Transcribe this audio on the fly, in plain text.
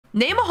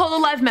Name a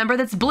Hololive member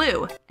that's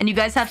blue, and you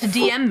guys have to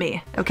DM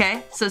me,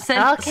 okay? So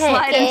slide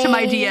into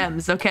my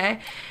DMs, okay?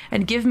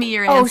 And give me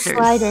your answers. Oh,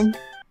 slide in.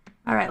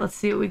 All right, let's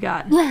see what we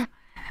got.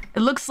 It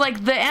looks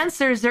like the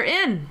answers are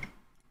in.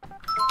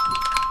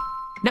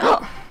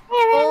 No.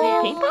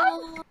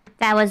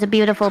 That was a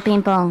beautiful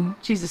ping pong.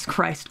 Jesus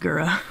Christ,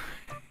 Gura.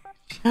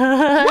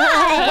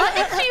 What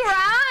did she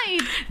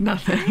write?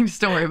 Nothing.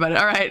 Just don't worry about it.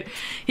 All right.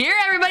 Here,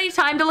 everybody.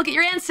 Time to look at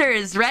your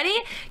answers. Ready?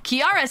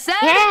 Kiara said...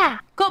 Yeah.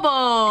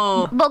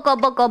 Kobo. Boko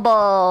boko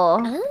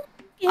bo.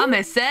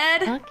 Ame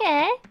said...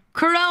 Okay.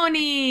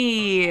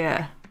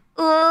 Kuroni.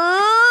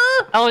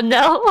 Oh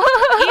no.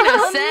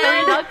 Ina said...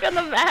 They're not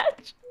gonna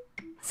match.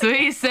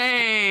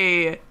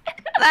 Suisei.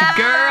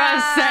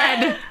 Gura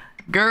said...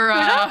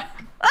 Gura.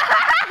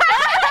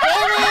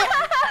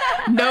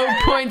 No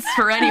points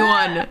for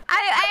anyone.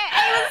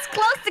 I was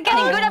close to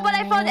getting Gura, but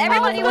I thought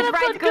everybody would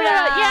write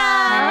Gura.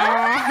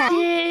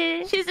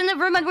 Yeah. She's in the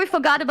room and we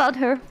forgot about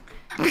her.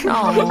 No,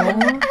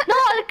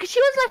 she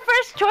was like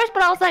first choice,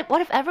 but I was like,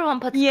 what if everyone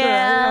puts Gura?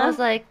 And I was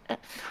like,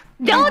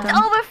 don't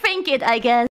overthink it, I guess.